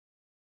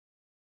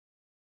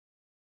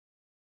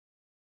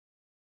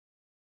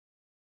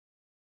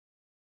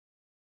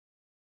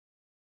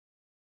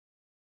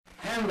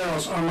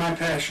Handbells are my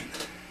passion.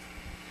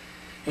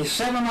 A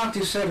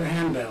 7-octave set of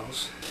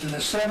handbells and a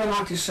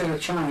 7-octave set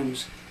of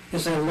chimes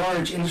is a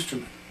large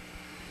instrument.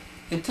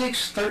 It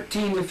takes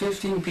 13 to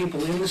 15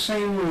 people in the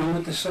same room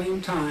at the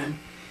same time,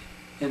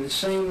 in the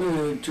same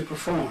mood, to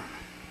perform.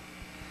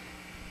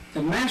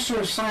 The Master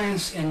of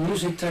Science in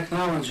Music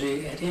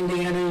Technology at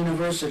Indiana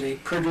University,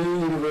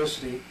 Purdue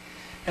University,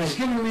 has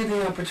given me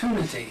the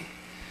opportunity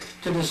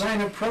to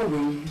design a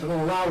program that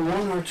will allow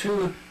one or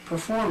two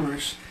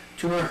performers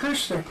to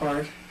rehearse their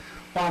part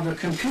while the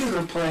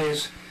computer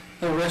plays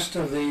the rest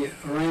of the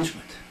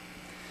arrangement.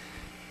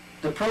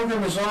 The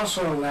program has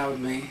also allowed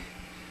me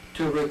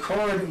to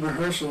record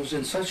rehearsals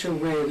in such a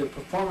way that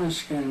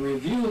performers can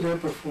review their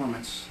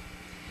performance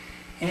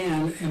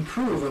and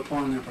improve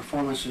upon their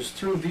performances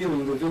through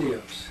viewing the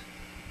videos.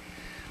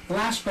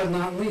 Last but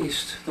not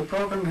least, the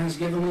program has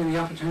given me the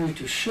opportunity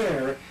to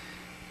share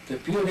the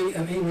beauty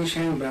of English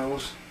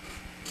handbells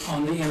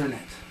on the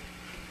internet.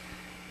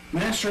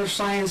 Master of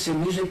Science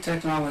in Music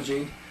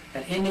Technology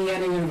at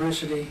Indiana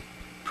University,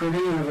 Purdue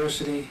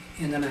University,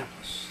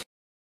 Indianapolis.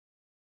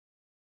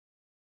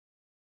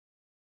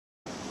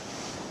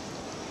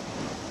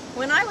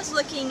 When I was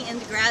looking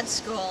into grad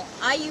school,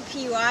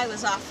 IUPUI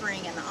was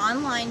offering an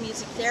online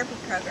music therapy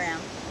program,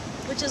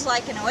 which is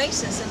like an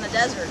oasis in the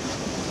desert.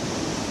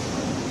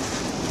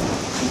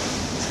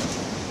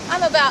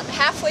 I'm about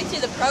halfway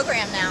through the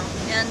program now,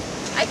 and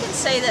I can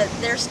say that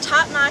there's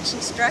top-notch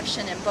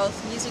instruction in both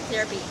music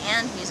therapy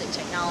and music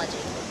technology.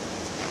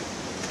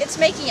 It's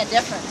making a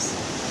difference.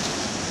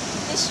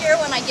 This year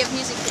when I give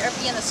music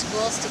therapy in the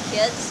schools to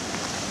kids,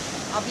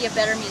 I'll be a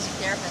better music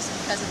therapist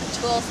because of the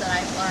tools that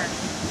I've learned.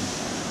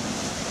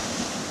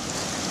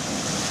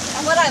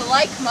 And what I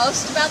like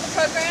most about the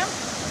program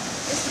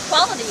is the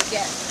quality you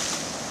get.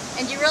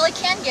 And you really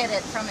can get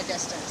it from a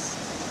distance.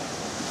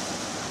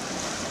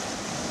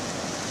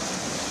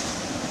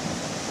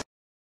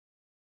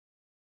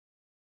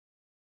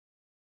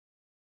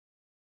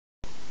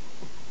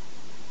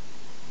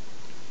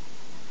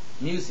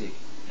 Music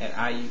at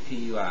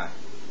IUPUI.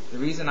 The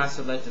reason I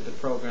selected the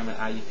program at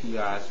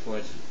IUPUI is for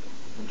its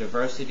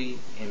diversity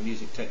in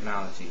music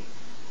technology.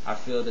 I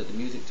feel that the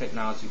music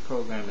technology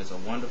program is a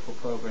wonderful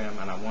program,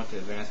 and I want to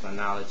advance my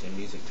knowledge in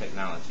music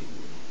technology.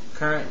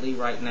 Currently,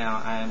 right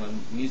now, I am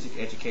a music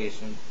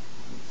education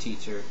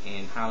teacher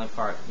in Highland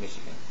Park,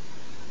 Michigan.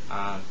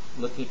 I'm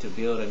looking to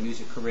build a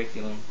music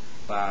curriculum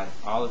by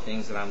all the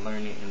things that I'm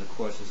learning in the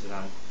courses that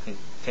I'm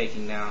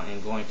taking now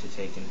and going to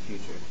take in the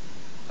future.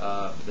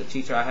 The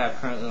teacher I have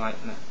currently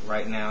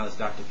right now is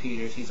Dr.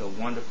 Peters. He's a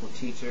wonderful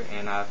teacher,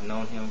 and I've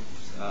known him,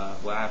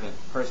 well, I haven't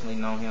personally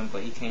known him,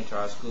 but he came to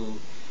our school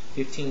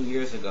 15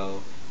 years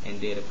ago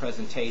and did a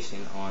presentation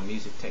on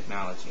music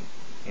technology,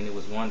 and it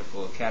was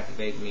wonderful. It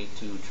captivated me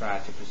to try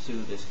to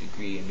pursue this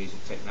degree in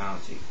music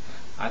technology.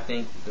 I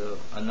think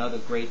another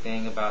great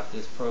thing about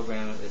this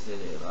program is that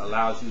it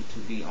allows you to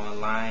be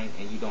online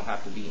and you don't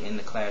have to be in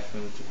the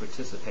classroom to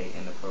participate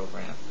in the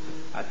program.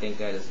 I think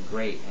that is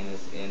great,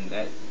 and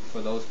that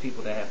for those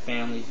people that have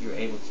families, you're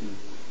able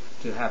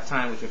to have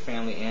time with your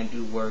family and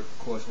do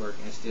coursework,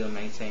 and still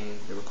maintain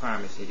the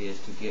requirements it is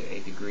to get a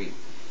degree.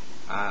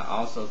 I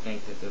also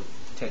think that the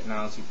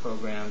technology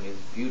program is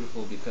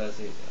beautiful because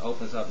it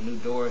opens up new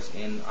doors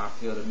in our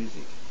field of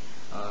music.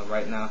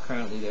 Right now,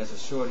 currently, there's a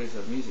shortage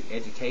of music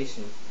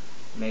education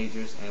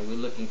majors, and we're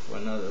looking for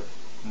another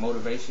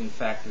motivation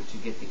factor to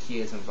get the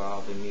kids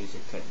involved in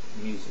music.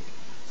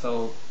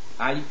 So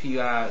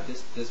IUPUI,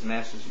 this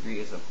master's degree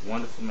is a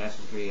wonderful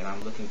master's degree, and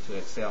I'm looking to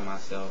excel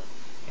myself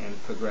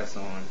and progress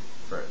on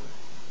further.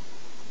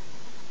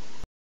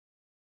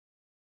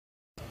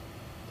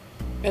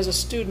 As a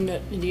student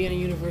at Indiana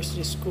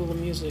University School of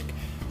Music,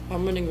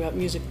 I'm learning about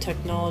music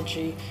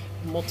technology,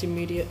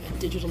 multimedia, and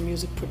digital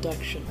music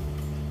production.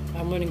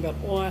 I'm learning about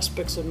all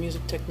aspects of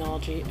music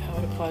technology, how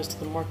it applies to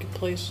the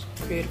marketplace,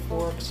 creative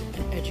works,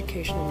 and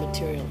educational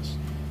materials.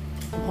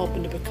 I'm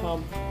hoping to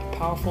become a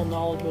powerful,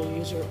 knowledgeable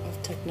user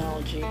of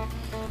technology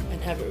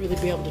and have it really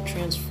be able to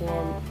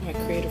transform my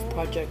creative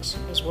projects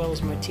as well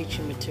as my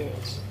teaching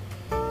materials.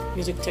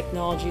 Music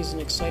technology is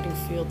an exciting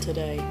field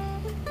today,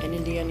 and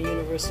Indiana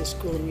University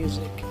School of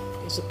Music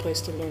is a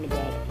place to learn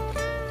about it.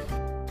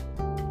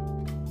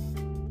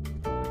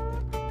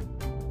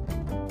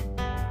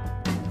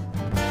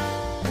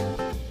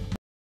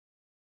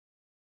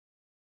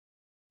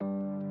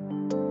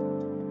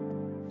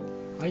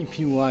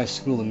 IUPUI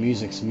School of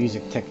Music's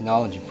music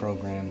technology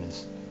program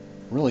is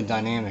really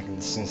dynamic in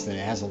the sense that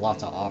it has a lot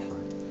to offer.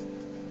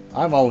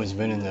 I've always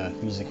been into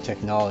music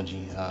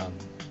technology.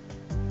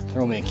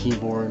 Throw me a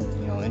keyboard,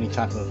 any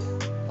type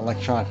of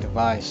electronic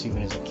device,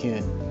 even as a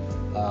kid,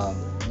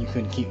 you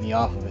couldn't keep me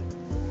off of it.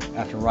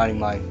 After writing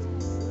my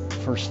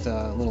first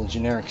little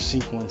generic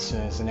sequence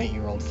as an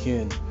 8-year-old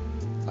kid,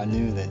 I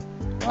knew that,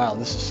 wow,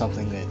 this is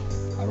something that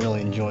I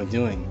really enjoy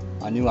doing.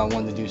 I knew I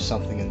wanted to do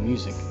something in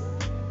music,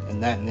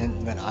 and that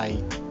meant that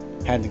I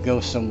had to go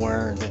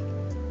somewhere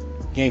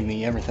that gave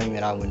me everything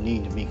that I would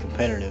need to be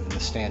competitive and to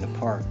stand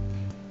apart.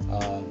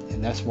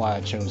 And that's why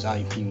I chose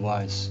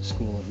IUPUI's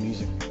School of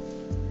Music.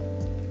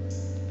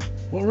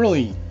 What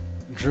really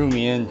drew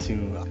me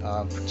into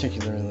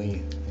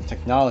particularly the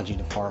technology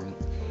department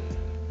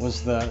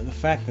was the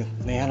fact that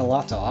they had a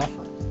lot to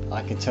offer.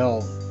 I could tell,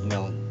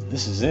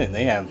 this is it.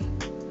 They have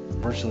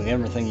virtually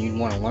everything you'd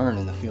want to learn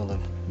in the field of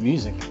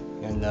music,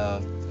 and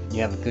you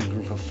have a good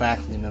group of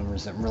faculty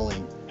members that really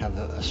have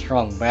a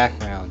strong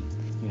background,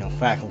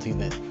 faculty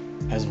that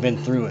has been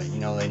through it,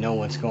 they know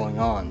what's going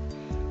on.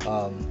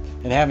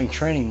 And having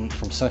training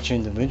from such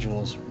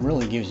individuals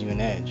really gives you an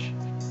edge.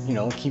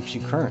 It keeps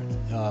you current.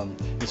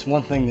 It's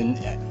one thing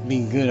than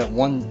being good at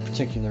one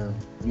particular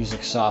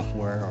music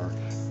software or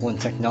one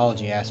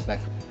technology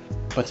aspect,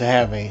 but to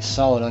have a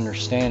solid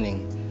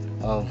understanding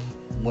of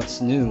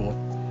what's new,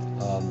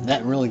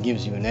 that really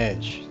gives you an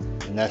edge.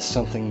 And that's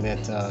something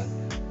that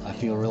I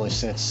feel really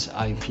sets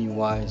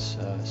IUPUI's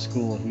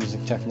School of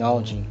Music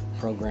Technology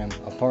program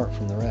apart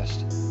from the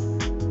rest.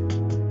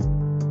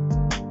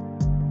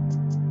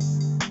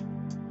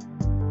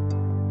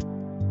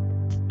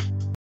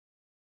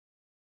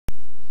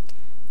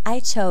 I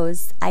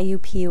chose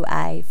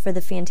IUPUI for the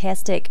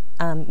fantastic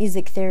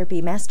music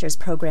therapy master's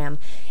program.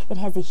 It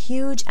has a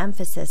huge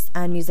emphasis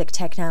on music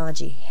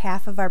technology.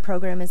 Half of our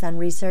program is on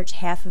research,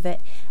 half of it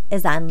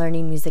is on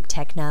learning music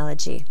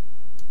technology.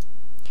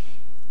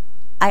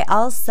 I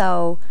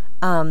also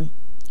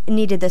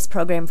needed this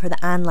program for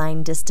the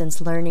online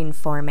distance learning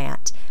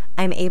format.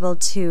 I'm able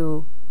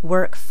to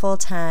work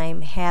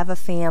full-time, have a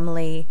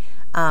family,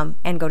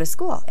 and go to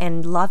school,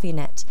 and loving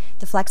it.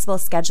 The flexible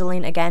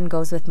scheduling, again,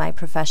 goes with my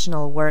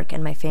professional work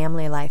and my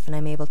family life, and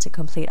I'm able to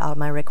complete all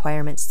my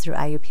requirements through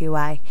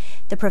IUPUI.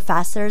 The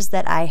professors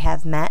that I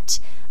have met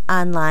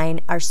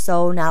online are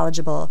so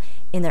knowledgeable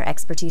in their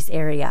expertise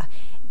area.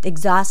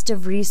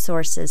 Exhaustive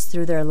resources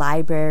through their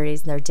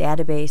libraries and their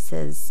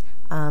databases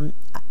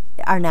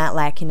are not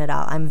lacking at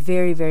all. I'm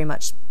very, very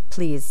much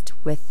pleased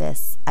with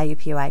this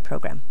IUPUI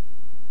program.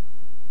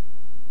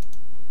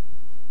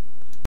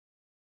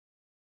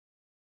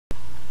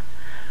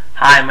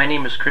 Hi, my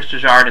name is Chris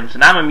Desjardins,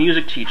 and I'm a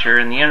music teacher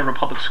in the Ann Arbor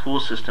Public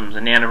School Systems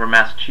in Ann Arbor,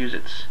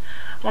 Massachusetts.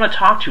 I want to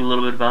talk to you a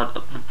little bit about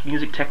the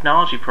music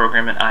technology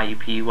program at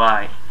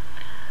IUPUI.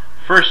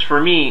 First, for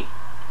me,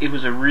 it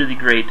was a really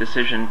great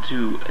decision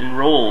to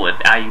enroll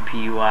at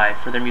IUPUI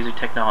for their music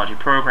technology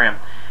program.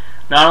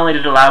 Not only did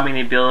it allow me the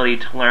ability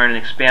to learn and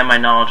expand my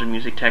knowledge of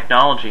music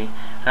technology,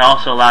 it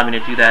also allowed me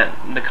to do that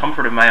in the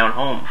comfort of my own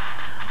home.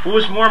 What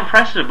was more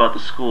impressive about the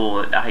school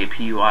at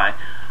IUPUI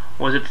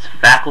was its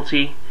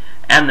faculty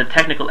and the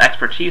technical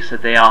expertise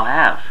that they all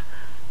have.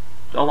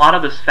 A lot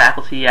of this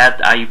faculty at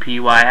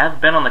IUPUI have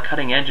been on the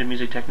cutting edge of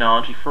music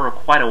technology for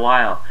quite a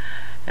while,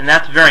 and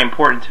that's very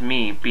important to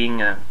me,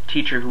 being a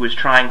teacher who is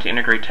trying to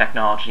integrate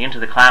technology into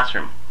the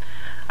classroom.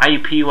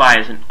 IUPUI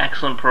is an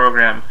excellent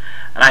program,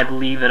 and I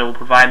believe that it will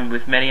provide me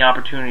with many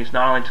opportunities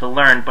not only to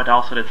learn, but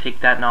also to take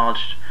that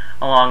knowledge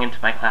along into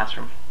my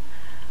classroom.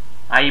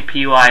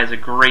 IUPUI is a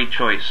great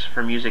choice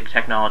for music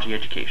technology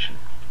education.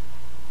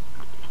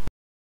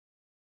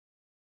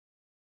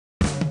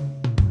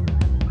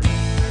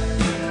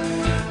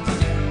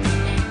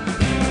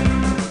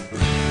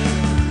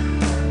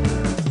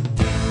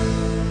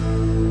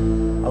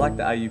 I like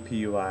the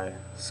IUPUI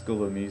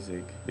School of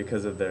Music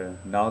because of their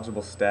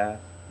knowledgeable staff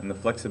and the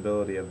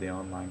flexibility of the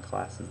online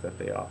classes that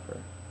they offer.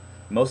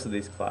 Most of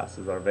these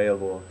classes are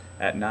available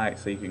at night,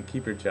 so you can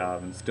keep your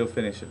job and still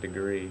finish a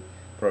degree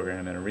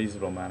program in a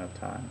reasonable amount of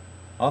time.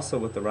 Also,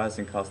 with the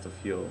rising cost of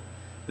fuel,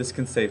 this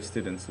can save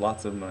students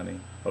lots of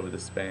money over the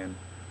span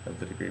of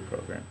the degree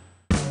program.